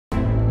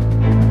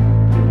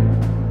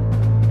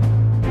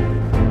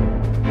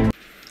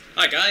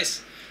Hi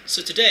guys!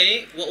 So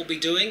today what we'll be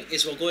doing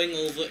is we're going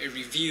over a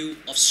review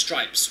of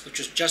Stripes, which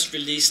was just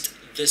released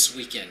this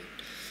weekend.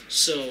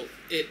 So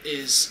it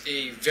is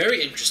a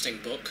very interesting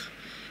book.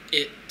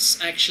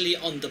 It's actually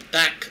on the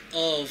back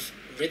of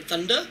Red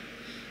Thunder.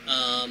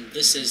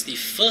 This is the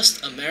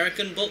first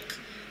American book,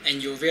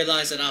 and you'll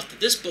realize that after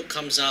this book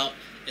comes out,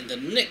 in the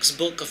next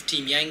book of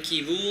Team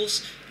Yankee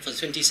rules for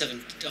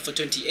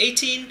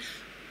 2018,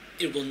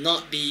 it will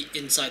not be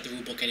inside the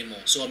rulebook anymore.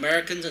 So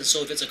Americans and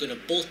Soviets are going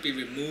to both be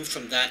removed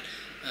from that.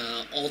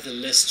 All the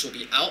lists will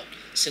be out,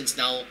 since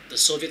now the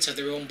Soviets have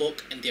their own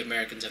book and the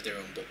Americans have their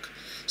own book.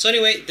 So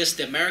anyway, this is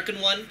the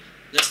American one.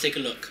 Let's take a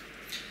look.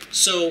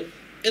 So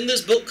in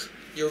this book,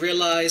 you'll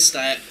realize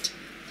that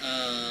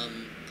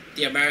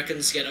the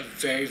Americans get a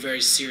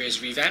very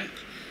serious revamp.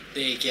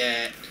 They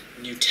get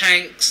new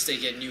tanks, they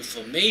get new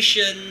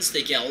formations,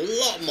 they get a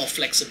lot more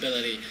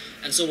flexibility.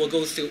 And so we'll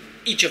go through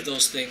each of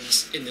those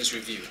things in this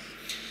review.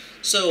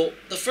 So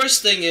the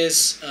first thing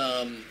is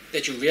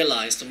that you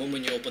realize the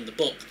moment you open the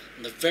book,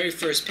 on the very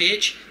first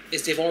page,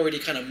 is they've already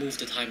kind of moved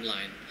the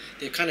timeline.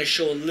 They kind of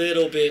show a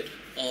little bit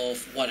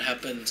of what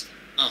happened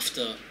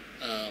after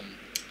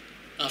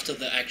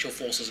the actual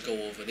forces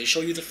go over. They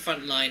show you the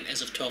front line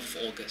as of 12th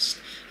of August,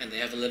 and they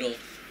have a little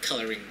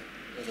colouring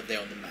over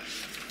there on the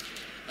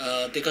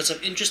map. They got some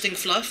interesting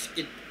fluff.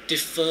 It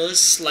differs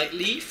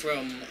slightly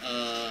from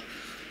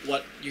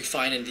what you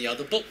find in the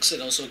other books. It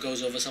also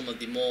goes over some of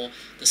the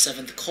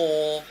 7th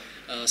Corps,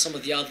 some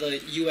of the other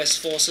US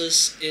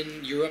forces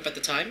in Europe at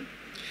the time.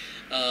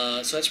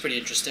 So that's pretty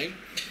interesting.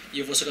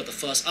 You've also got the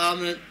 1st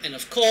Armored, and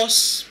of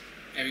course,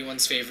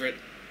 everyone's favourite,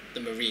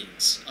 the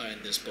Marines are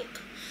in this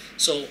book.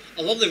 So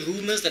a lot of the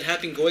rumours that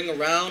have been going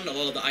around, a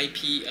lot of the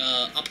IP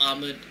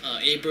up-armoured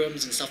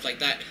Abrams and stuff like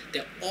that,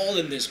 they're all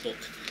in this book.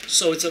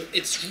 So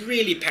it's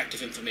really packed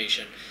with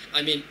information.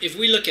 I mean, if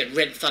we look at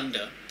Red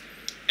Thunder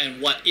and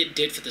what it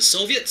did for the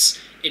Soviets,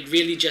 it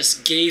really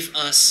just gave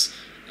us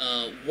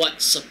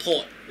what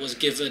support was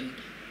given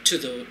to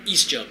the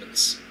East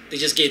Germans. They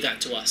just gave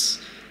that to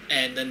us.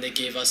 And then they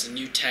gave us a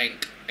new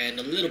tank and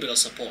a little bit of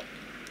support.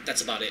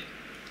 That's about it.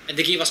 And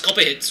they gave us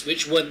copperheads,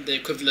 which weren't the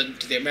equivalent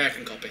to the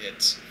American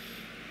copperheads.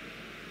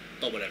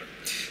 But whatever.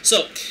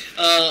 So,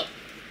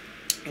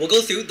 we'll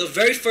go through the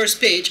very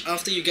first page.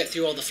 After you get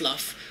through all the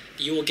fluff,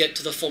 you will get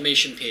to the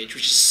formation page,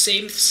 which is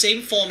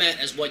same format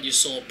as what you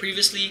saw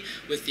previously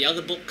with the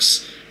other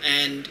books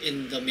and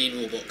in the main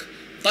rulebook.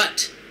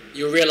 But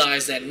you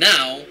realize that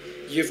now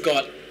you've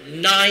got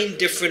 9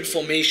 different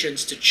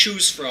formations to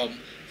choose from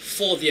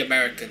for the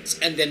Americans,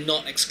 and they're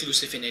not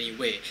exclusive in any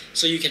way,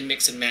 so you can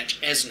mix and match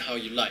as and how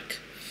you like.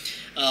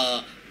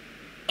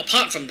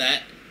 Apart from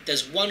that,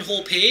 there's one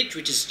whole page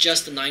which is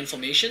just the 9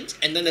 formations,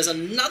 and then there's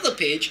another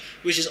page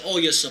which is all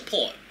your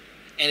support,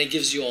 and it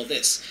gives you all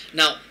this.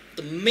 Now,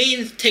 the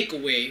main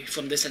takeaway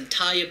from this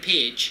entire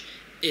page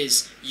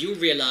is you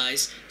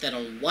realize that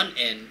on one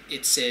end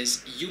it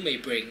says you may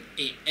bring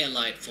a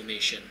allied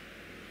formation.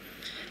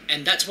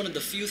 And that's one of the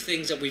few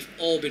things that we've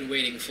all been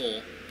waiting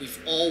for.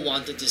 We've all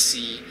wanted to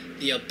see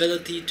the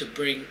ability to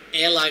bring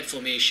allied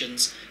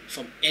formations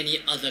from any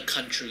other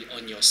country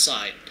on your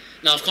side.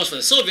 Now, of course, for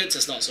the Soviets,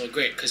 it's not so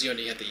great because you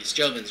only have the East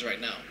Germans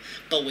right now.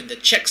 But when the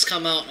Czechs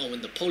come out, or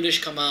when the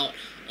Polish come out,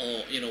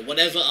 or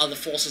whatever other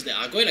forces that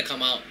are going to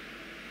come out,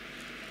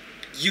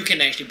 you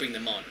can actually bring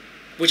them on,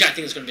 which I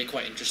think is going to be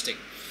quite interesting.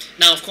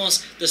 Now, of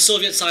course, the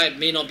Soviet side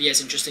may not be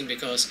as interesting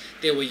because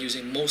they were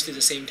using mostly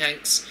the same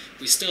tanks.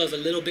 We still have a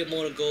little bit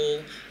more to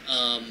go,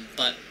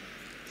 but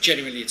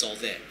generally it's all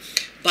there.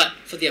 But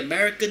for the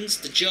Americans,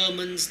 the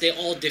Germans, they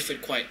all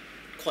differed quite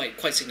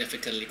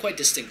significantly, quite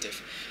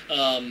distinctive.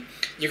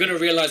 You're going to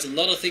realize a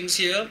lot of things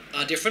here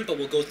are different, but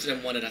we'll go through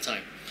them one at a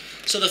time.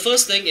 So the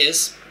first thing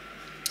is,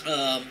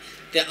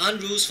 there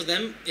aren't rules for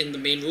them in the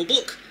main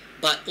rulebook,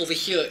 but over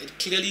here it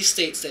clearly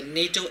states that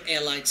NATO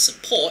allied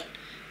support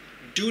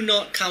do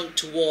not count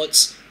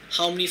towards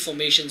how many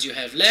formations you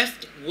have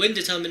left when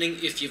determining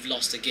if you've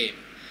lost a game.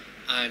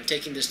 I'm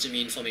taking this to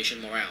mean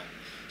formation morale.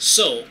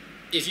 So,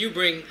 if you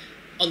bring,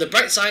 on the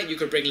bright side, you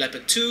could bring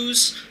Leopard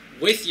 2s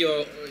with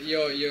your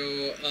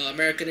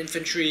American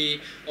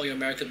infantry or your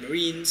American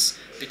Marines,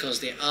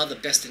 because they are the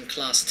best in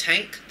class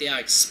tank. They are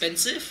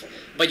expensive,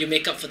 but you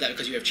make up for that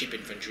because you have cheap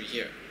infantry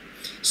here.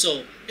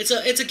 So, it's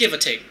a give or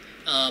take,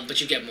 but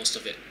you get most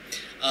of it.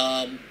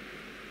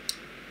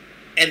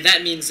 And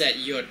that means that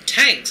your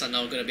tanks are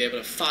now going to be able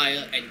to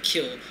fire and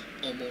kill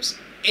almost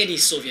any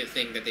Soviet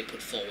thing that they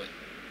put forward.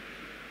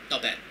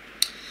 Not bad.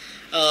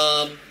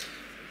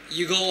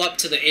 You go up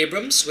to the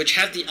Abrams, which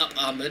have the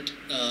up-armored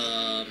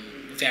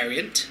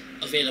variant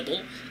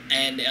available,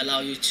 and they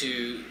allow you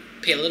to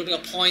pay a little bit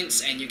of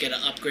points and you get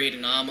an upgrade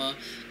in armor.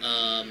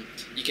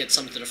 You get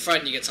some to the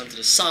front, you get some to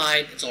the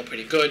side. It's all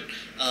pretty good.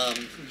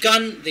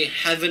 Gun, they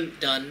haven't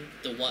done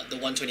the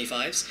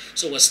 125s,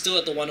 so we're still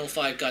at the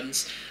 105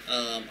 guns,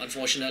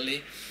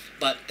 unfortunately,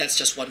 but that's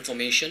just one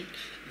formation.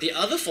 The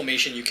other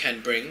formation you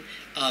can bring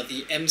are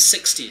the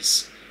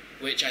M60s,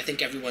 which I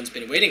think everyone's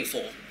been waiting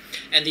for.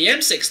 And the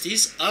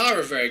M60s are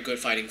a very good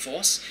fighting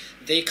force.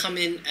 They come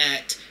in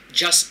at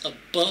just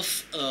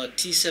above a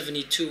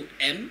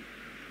T-72M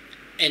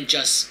and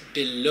just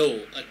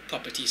below a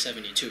proper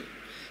T-72.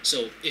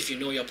 So if you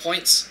know your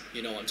points,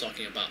 you know what I'm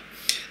talking about.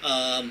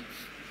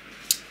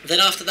 Then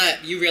after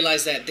that, you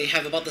realize that they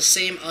have about the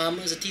same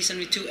armor as a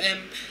T-72M.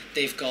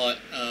 They've got,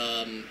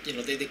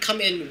 they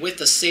come in with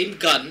the same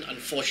gun,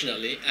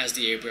 unfortunately, as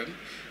the Abram,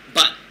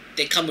 but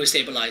they come with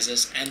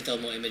stabilizers and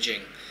thermal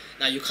imaging.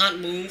 Now, you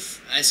can't move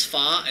as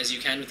far as you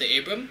can with the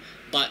Abram,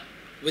 but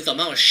with the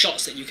amount of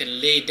shots that you can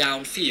lay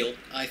downfield,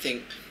 I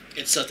think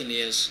it certainly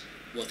is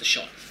worth a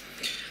shot.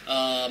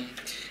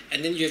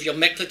 And then you have your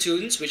mech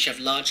platoons, which have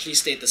largely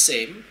stayed the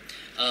same.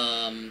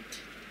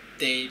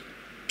 They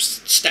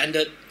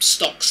standard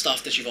stock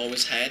stuff that you've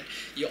always had.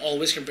 You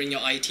always can bring your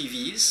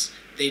ITVs.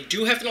 They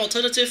do have an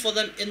alternative for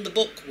them in the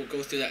book. We'll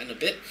go through that in a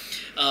bit.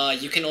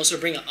 You can also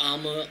bring an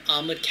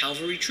armored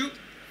cavalry troop,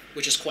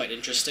 which is quite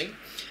interesting.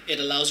 It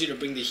allows you to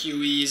bring the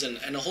Hueys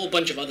and a whole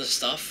bunch of other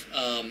stuff,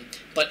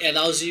 but it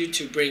allows you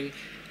to bring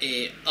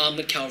a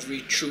armored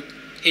cavalry troop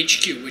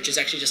HQ, which is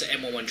actually just an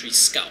M113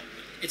 scout.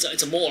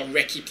 It's a more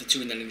recce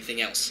platoon than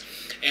anything else.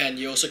 And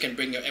you also can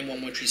bring your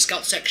M113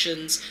 scout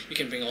sections. You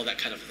can bring all that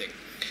kind of thing.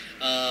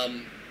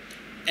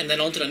 And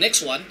then on to the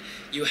next one,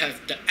 you have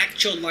the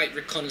actual light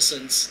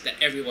reconnaissance that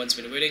everyone's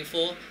been waiting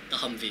for, the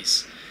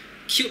Humvees.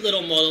 Cute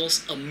little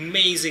models,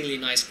 amazingly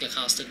nice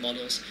casted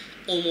models,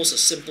 almost a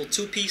simple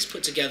two-piece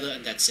put together,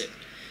 and that's it.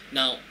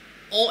 Now,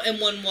 all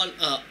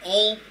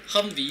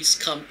Humvees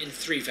come in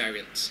 3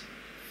 variants.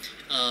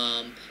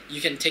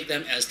 You can take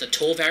them as the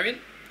TOW variant,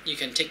 you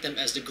can take them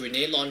as the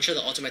grenade launcher,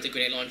 the automatic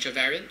grenade launcher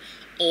variant,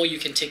 or you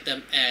can take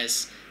them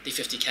as the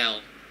 50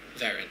 cal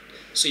variant.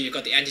 So you've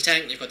got the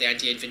anti-tank, you've got the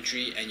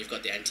anti-infantry, and you've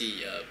got the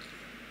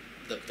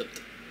the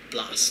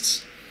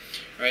blasts,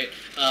 right?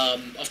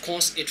 Of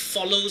course, it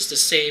follows the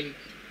same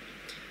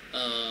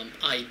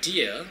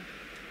idea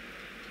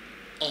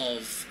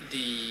of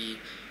the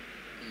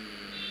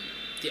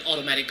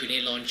automatic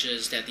grenade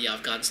launchers that the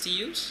Afghans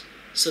use.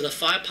 So the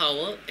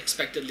firepower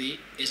expectedly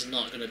is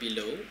not going to be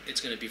low, it's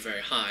going to be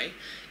very high.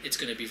 It's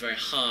going to be very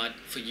hard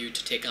for you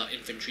to take out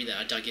infantry that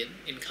are dug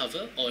in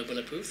cover or in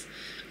bulletproof.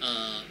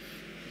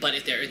 But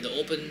if they're in the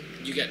open,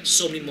 you get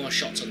so many more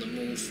shots on the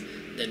move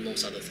than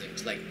most other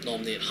things. Like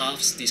normally it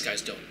halves, these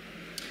guys don't.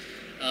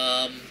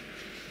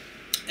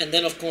 And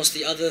then of course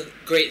the other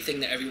great thing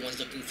that everyone's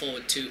looking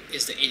forward to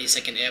is the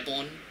 82nd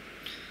Airborne.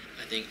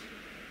 I think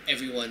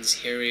everyone's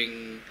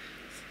hearing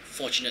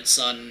Fortunate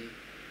Son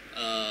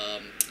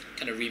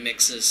kind of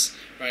remixes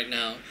right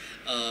now,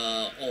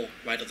 or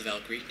Ride of the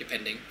Valkyrie,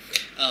 depending.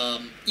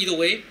 Either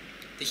way,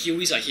 the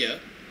Hueys are here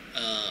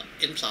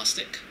in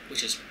plastic,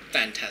 which is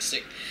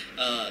fantastic.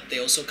 They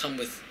also come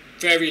with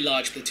very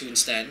large platoon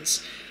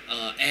stands,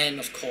 and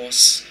of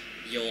course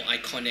your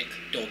iconic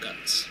door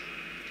guns.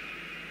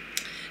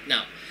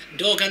 Now,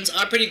 door guns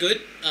are pretty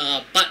good,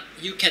 but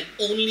you can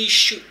only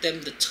shoot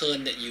them the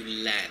turn that you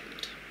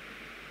land.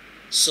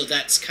 So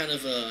that's kind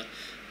of an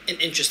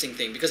interesting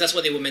thing, because that's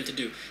what they were meant to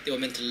do. They were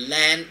meant to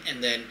land,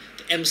 and then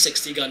the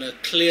M60 gunner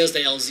clears the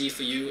LZ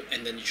for you,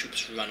 and then your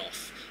troops run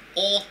off.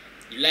 Or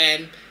you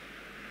land,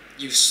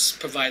 you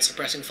provide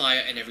suppressing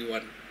fire, and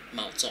everyone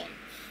mounts on.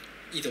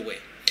 Either way.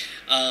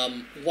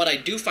 What I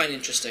do find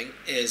interesting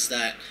is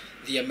that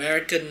the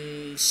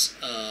Americans'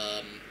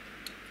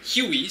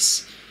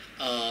 Hueys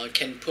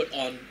can put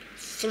on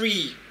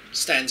 3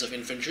 stands of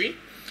infantry.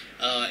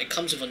 It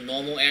comes with a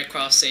normal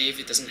aircraft save.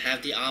 It doesn't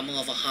have the armor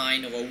of a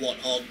Hind or a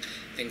Warthog,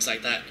 things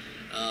like that.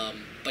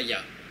 But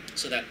yeah,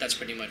 so that's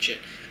pretty much it.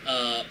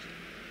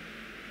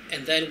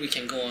 And then we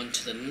can go on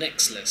to the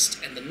next list,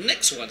 and the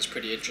next one's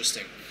pretty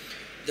interesting.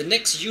 The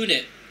next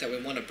unit that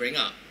we want to bring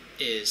up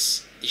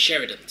is the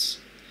Sheridans.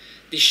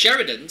 The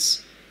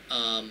Sheridans,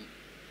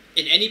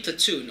 in any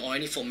platoon or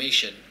any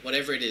formation,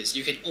 whatever it is,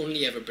 you can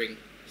only ever bring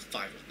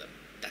 5 of them.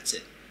 That's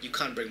it. You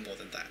can't bring more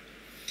than that.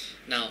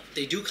 Now,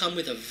 they do come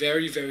with a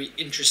very, very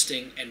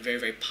interesting and very,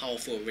 very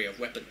powerful array of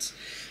weapons.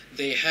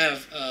 They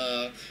have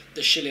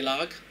the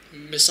Shililag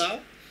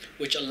missile,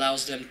 which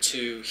allows them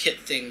to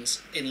hit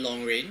things in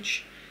long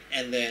range,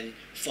 and then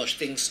for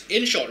things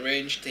in short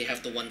range, they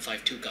have the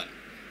 152 gun,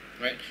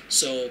 right?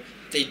 So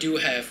they do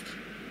have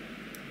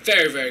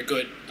very, very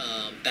good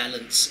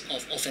balance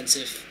of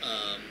offensive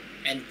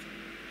and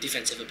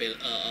defensive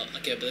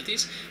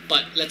capabilities.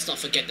 But let's not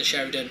forget the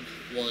Sheridan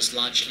was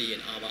largely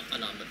an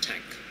armored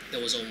tank. There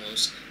was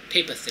almost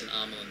paper-thin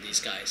armor on these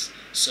guys,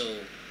 so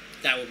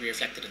that will be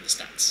reflected in the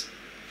stats.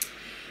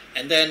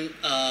 And then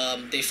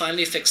they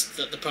finally fixed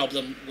the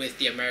problem with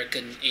the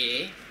American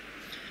AA.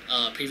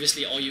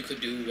 Previously, all you could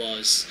do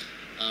was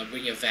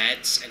bring your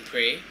VADs and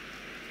pray,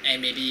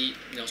 and maybe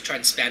try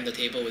and spam the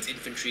table with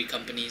infantry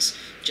companies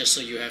just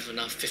so you have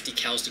enough 50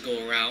 cals to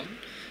go around.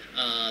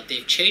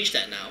 They've changed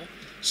that now.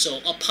 So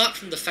apart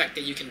from the fact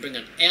that you can bring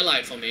an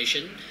allied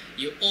formation,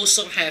 you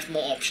also have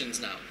more options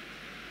now.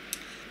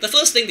 The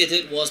first thing they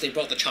did was they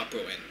brought the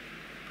Chopro in,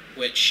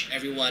 which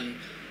everyone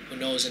who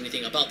knows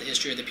anything about the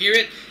history of the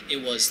period,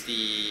 it was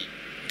the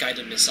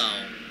guided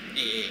missile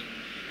AA.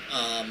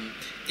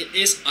 It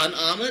is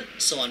unarmored,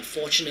 so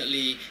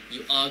unfortunately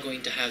you are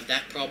going to have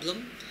that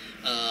problem,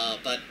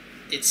 but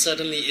it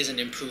certainly is an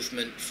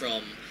improvement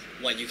from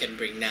what you can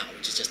bring now,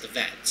 which is just the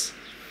VADs.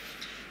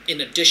 In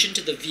addition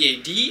to the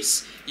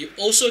VADs, you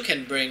also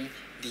can bring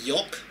the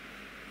York,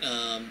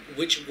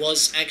 which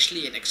was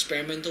actually an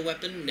experimental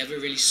weapon, never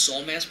really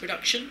saw mass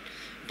production,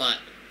 but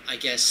I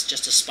guess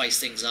just to spice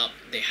things up,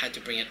 they had to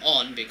bring it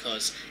on,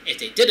 because if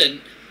they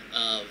didn't,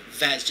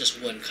 VADs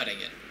just weren't cutting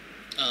it.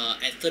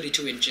 At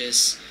 32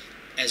 inches,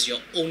 as your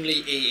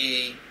only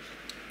AA,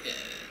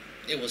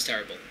 it was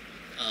terrible.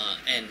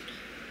 And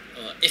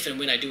if and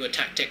when I do a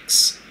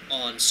tactics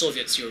on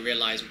Soviets, you'll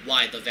realize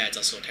why the VADs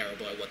are so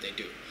terrible at what they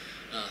do.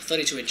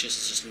 32 inches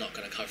is just not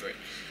going to cover it.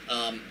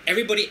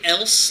 Everybody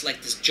else,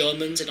 like the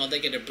Germans and all, they're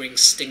going to bring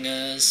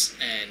stingers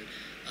and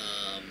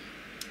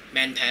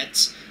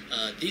manpads.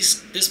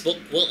 This book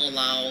will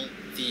allow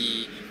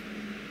the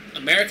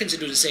Americans to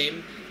do the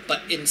same,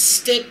 but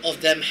instead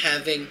of them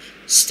having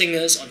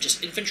stingers on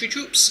just infantry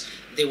troops,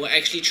 they were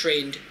actually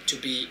trained to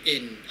be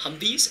in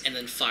Humvees and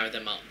then fire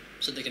them out,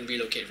 so they can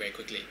relocate very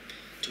quickly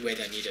to where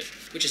they're needed,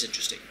 which is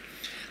interesting.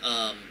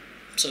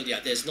 So yeah,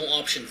 there's no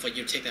option for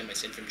you to take them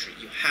as infantry.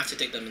 You have to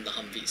take them in the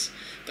Humvees.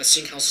 But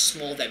seeing how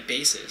small that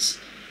base is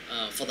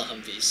for the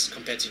Humvees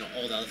compared to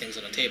all the other things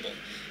on the table,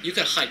 you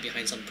can hide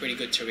behind some pretty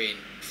good terrain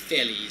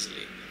fairly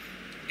easily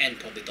and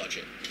probably dodge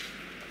it.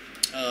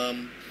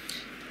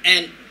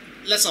 And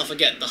let's not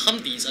forget, the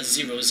Humvees are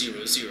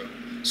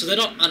 0-0-0, so they're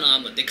not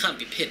unarmored. They can't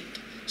be pinned.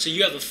 So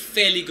you have a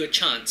fairly good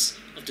chance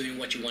of doing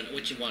what you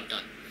want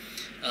done.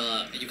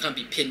 You can't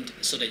be pinned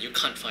so that you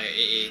can't fire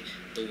AA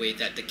the way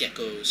that the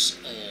geckos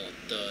or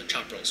the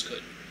chaparrals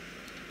could,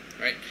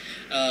 right?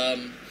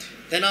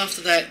 Then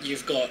after that,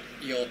 you've got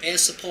your air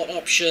support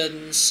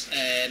options,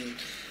 and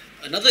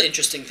another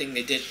interesting thing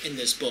they did in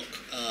this book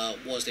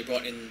was they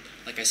brought in,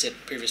 like I said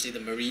previously, the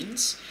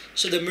Marines.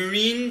 So the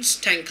Marines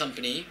tank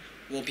company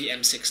will be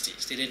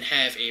M60s. They didn't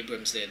have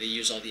Abrams there, they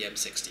used all the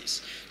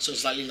M60s. So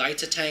slightly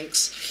lighter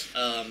tanks,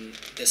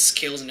 the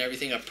scales and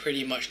everything are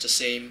pretty much the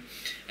same.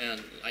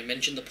 And I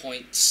mentioned the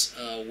points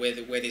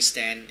where they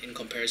stand in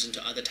comparison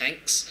to other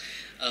tanks.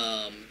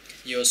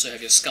 You also have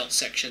your scout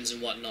sections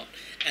and whatnot.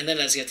 And then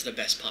let's get to the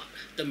best part,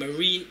 the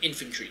Marine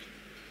infantry.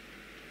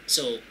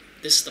 So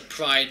this is the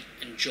pride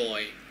and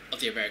joy of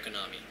the American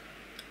Army.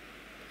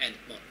 And,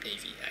 well,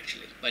 Navy,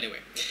 actually. But anyway,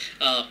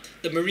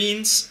 the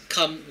Marines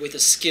come with a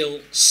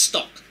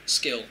stock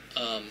skill,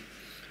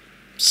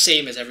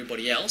 same as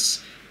everybody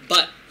else,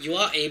 but you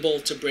are able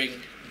to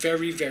bring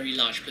very, very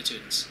large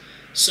platoons.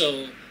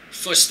 So,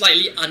 for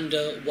slightly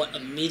under what a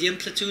medium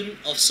platoon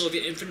of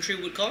Soviet infantry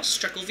would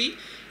cost, Strekelv,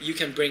 you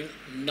can bring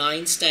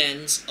 9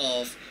 stands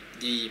of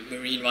the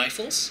Marine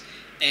rifles,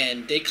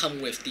 and they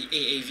come with the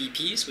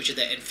AAVPs, which are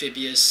the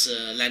amphibious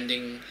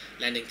landing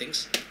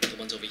things, the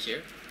ones over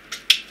here.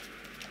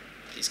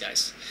 These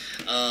guys,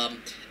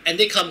 and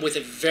they come with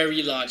a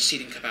very large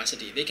seating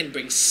capacity. They can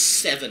bring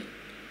seven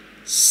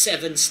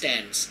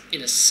stands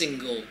in a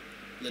single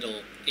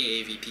little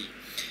AAVP.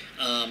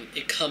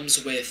 It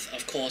comes with,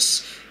 of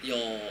course,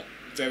 your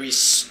very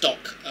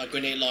stock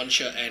grenade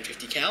launcher and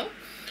 50 cal,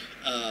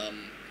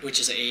 which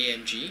is an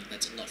AAMG,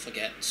 let's not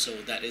forget,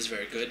 so that is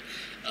very good.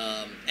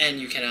 And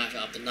you can have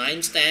up to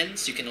 9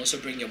 stands. You can also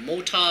bring your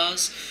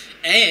mortars,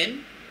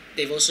 and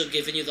they've also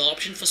given you the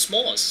option for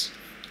s'mores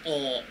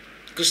or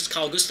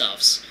Carl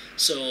Gustavs.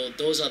 So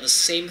those are the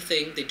same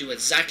thing. They do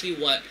exactly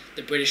what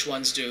the British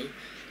ones do.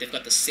 They've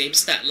got the same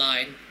stat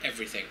line,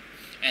 everything,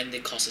 and they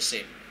cost the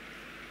same.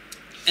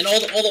 And all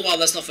the while,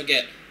 let's not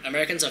forget,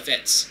 Americans are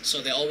vets,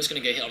 so they're always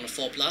going to get hit on a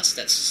 4+.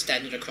 That's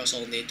standard across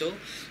all NATO,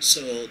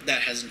 so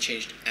that hasn't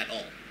changed at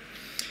all.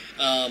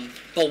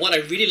 But what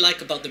I really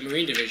like about the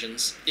Marine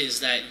divisions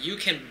is that you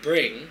can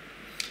bring,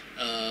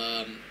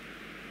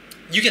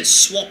 you can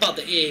swap out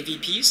the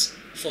AAVPs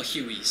for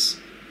Hueys,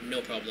 no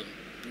problem.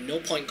 No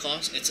point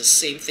cost. It's the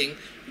same thing,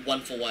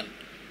 1 for 1,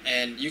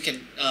 and you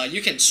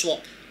can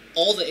swap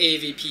all the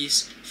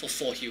AAVPs for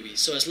 4 Hueys.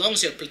 So as long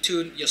as your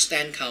platoon, your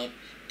stand count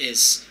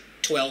is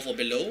 12 or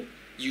below,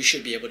 you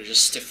should be able to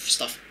just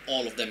stuff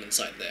all of them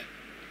inside there.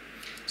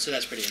 So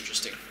that's pretty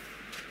interesting.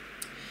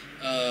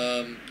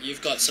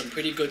 You've got some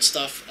pretty good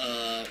stuff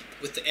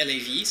with the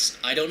LAVs.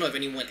 I don't know if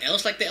anyone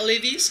else liked the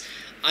LAVs.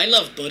 I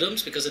love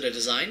Budums because of the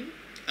design.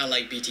 I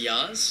like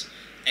BTRs,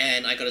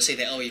 and I gotta say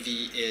the LAV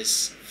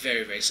is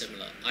very, very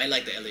similar. I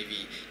like the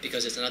LAV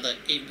because it's another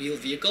 8-wheel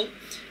vehicle,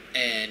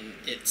 and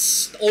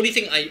it's the only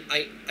thing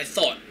I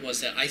thought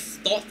was that I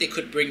thought they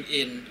could bring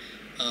in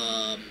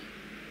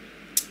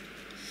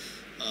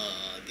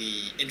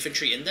the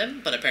infantry in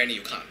them, but apparently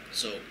you can't,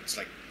 so it's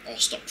like all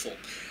stock full.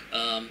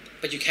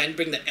 But you can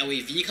bring the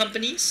LAV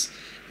companies.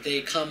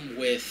 They come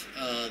with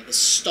the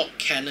stock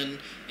cannon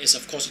is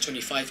of course a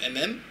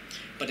 25mm,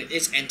 but it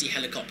is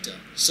anti-helicopter,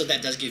 so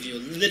that does give you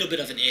a little bit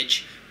of an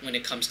edge when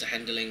it comes to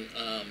handling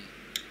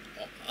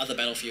other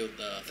battlefield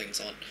things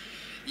on.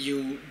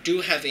 You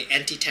do have an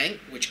anti-tank,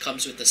 which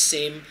comes with the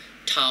same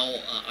Tau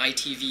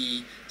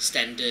ITV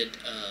standard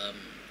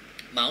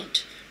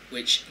mount,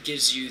 which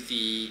gives you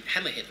the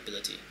hammerhead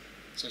ability.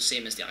 so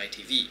same as the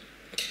ITV.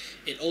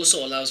 It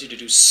also allows you to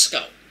do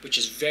scout, which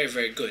is very,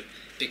 very good,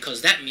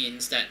 because that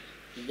means that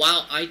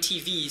while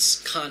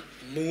ITVs can't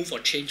move or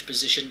change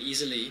position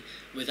easily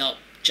without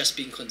just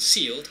being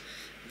concealed,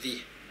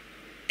 the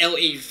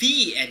LAV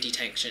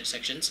anti-tank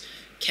sections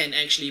can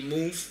actually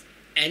move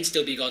and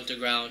still be gone to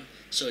ground,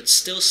 so it's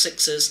still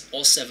 6s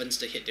or 7s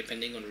to hit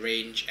depending on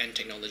range and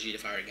technology they're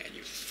firing at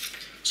you.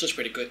 So it's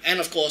pretty good. And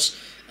of course,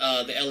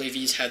 the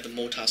LAVs have the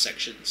mortar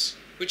sections,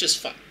 which is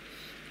fun,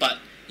 but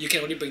you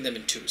can only bring them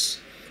in 2s.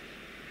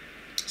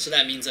 So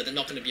that means that they're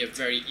not going to be a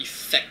very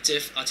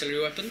effective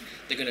artillery weapon,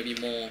 they're going to be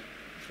more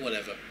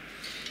whatever.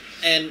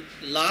 And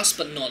last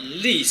but not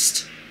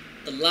least,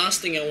 the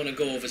last thing I want to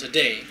go over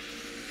today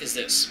is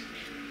this.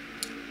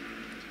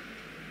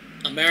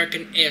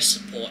 American air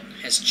support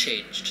has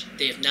changed.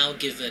 They have now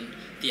given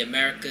the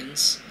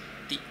Americans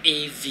the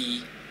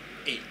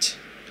AV-8.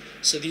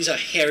 So these are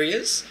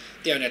Harriers,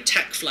 they're an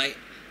attack flight,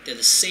 they're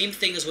the same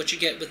thing as what you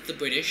get with the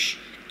British.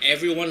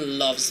 Everyone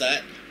loves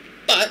that,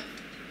 but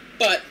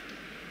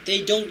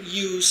they don't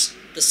use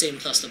the same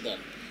cluster bomb.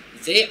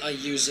 They are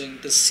using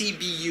the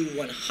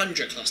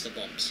CBU-100 cluster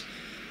bombs,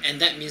 and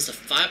that means the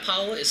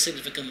firepower is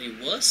significantly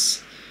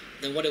worse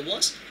than what it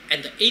was,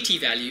 and the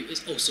AT value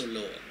is also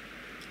lower.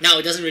 Now,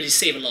 it doesn't really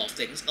save a lot of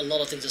things. A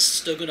lot of things are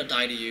still going to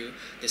die to you.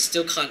 They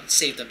still can't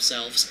save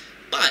themselves.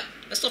 But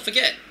let's not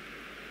forget,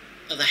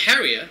 the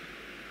Harrier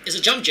is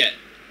a jump jet,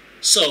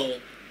 so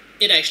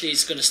it actually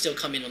is going to still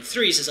come in on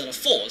 3s instead of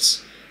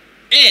 4s.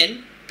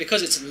 And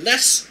because it's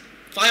less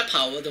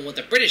firepower than what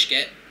the British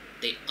get,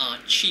 they are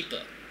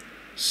cheaper.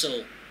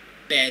 So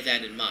bear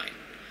that in mind,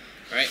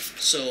 right?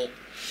 So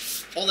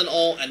all in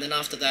all, and then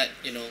after that,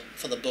 you know,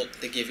 for the book,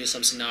 they give you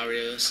some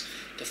scenarios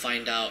to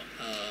find out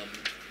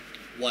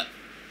what,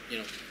 you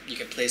know, you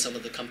can play some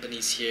of the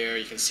companies here.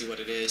 You can see what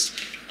it is.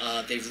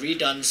 They've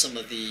redone some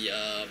of the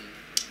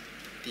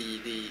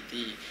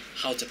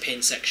how to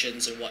paint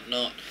sections and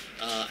whatnot.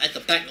 At the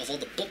back of all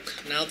the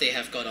book now they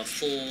have got a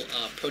full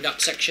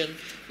product section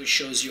which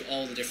shows you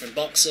all the different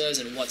boxes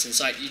and what's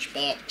inside each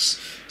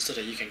box so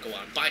that you can go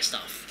out and buy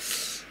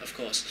stuff, of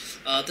course.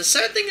 The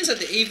sad thing is that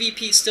the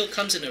AVP still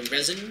comes in a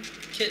resin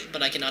kit,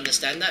 but I can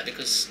understand that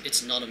because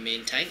it's not a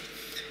main tank.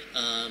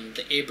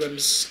 The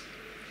Abrams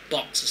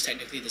box is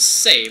technically the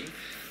same,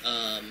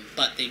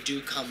 but they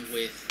do come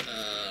with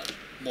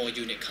more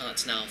unit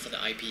cards now for the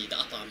IP, the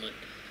up armored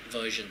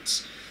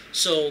versions.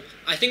 So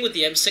I think with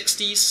the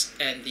M60s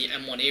and the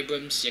M1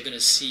 Abrams, you're going to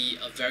see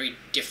a very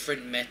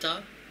different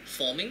meta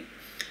forming.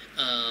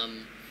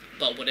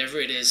 But whatever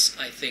it is,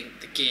 I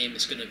think the game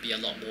is going to be a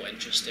lot more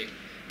interesting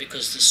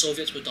because the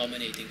Soviets were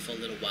dominating for a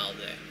little while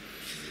there.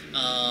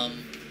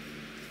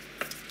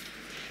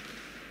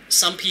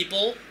 Some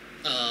people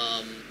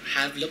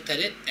have looked at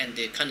it and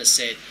they kind of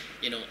said,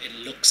 you know, it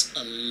looks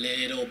a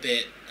little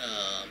bit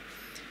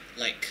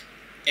like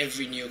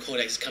every new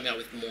codex is coming out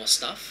with more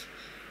stuff.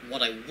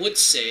 What I would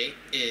say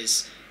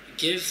is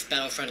give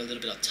Battlefront a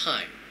little bit of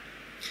time.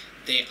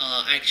 They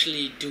are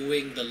actually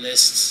doing the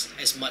lists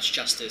as much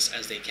justice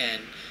as they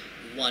can,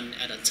 one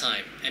at a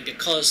time. And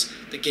because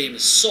the game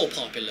is so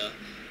popular,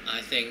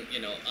 I think, you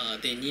know,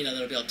 they need a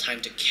little bit of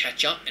time to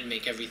catch up and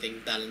make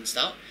everything balanced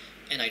out,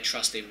 and I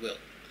trust they will.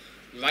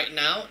 Right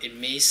now, it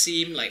may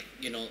seem like,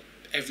 you know,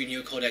 every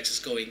new codex is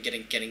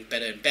getting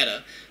better and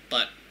better,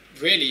 but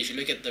really, if you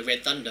look at the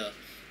Red Thunder,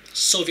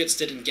 Soviets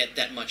didn't get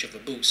that much of a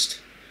boost.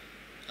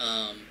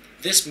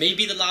 This may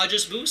be the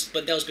largest boost,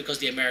 but that was because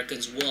the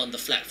Americans were on the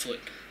flat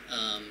foot,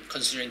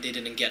 considering they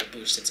didn't get a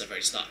boost since the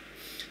very start.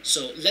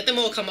 So let them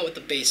all come up with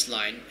the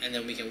baseline, and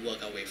then we can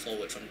work our way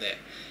forward from there.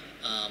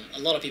 A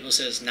lot of people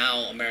says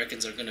now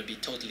Americans are going to be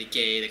totally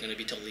gay, they're going to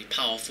be totally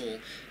powerful,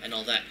 and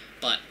all that,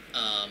 but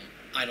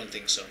I don't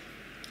think so.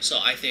 So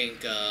I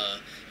think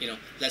you know,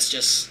 let's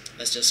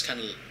just kind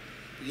of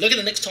look at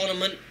the next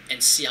tournament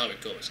and see how it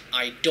goes.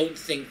 I don't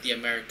think the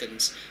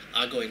Americans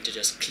are going to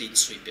just clean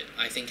sweep it.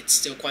 I think it's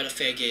still quite a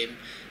fair game.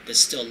 There's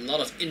still a lot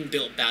of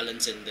inbuilt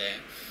balance in there,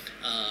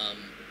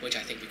 which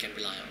I think we can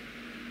rely on.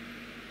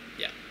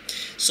 Yeah.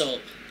 So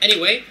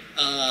anyway,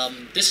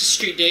 this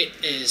street date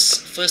is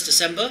 1st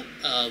December,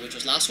 which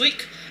was last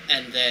week,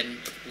 and then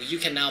you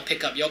can now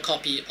pick up your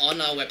copy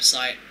on our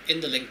website in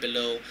the link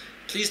below.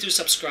 Please do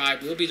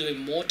subscribe. We'll be doing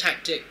more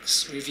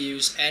tactics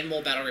reviews and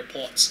more battle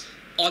reports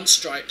on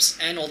Stripes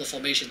and all the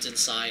formations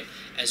inside,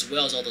 as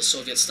well as all the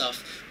Soviet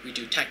stuff. We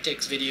do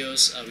tactics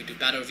videos, we do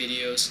battle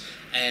videos,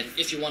 and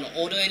if you want to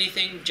order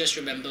anything, just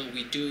remember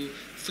we do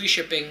free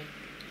shipping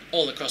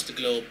all across the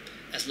globe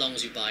as long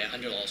as you buy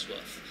 $100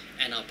 worth,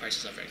 and our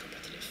prices are very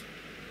competitive.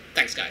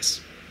 Thanks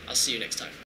guys, I'll see you next time.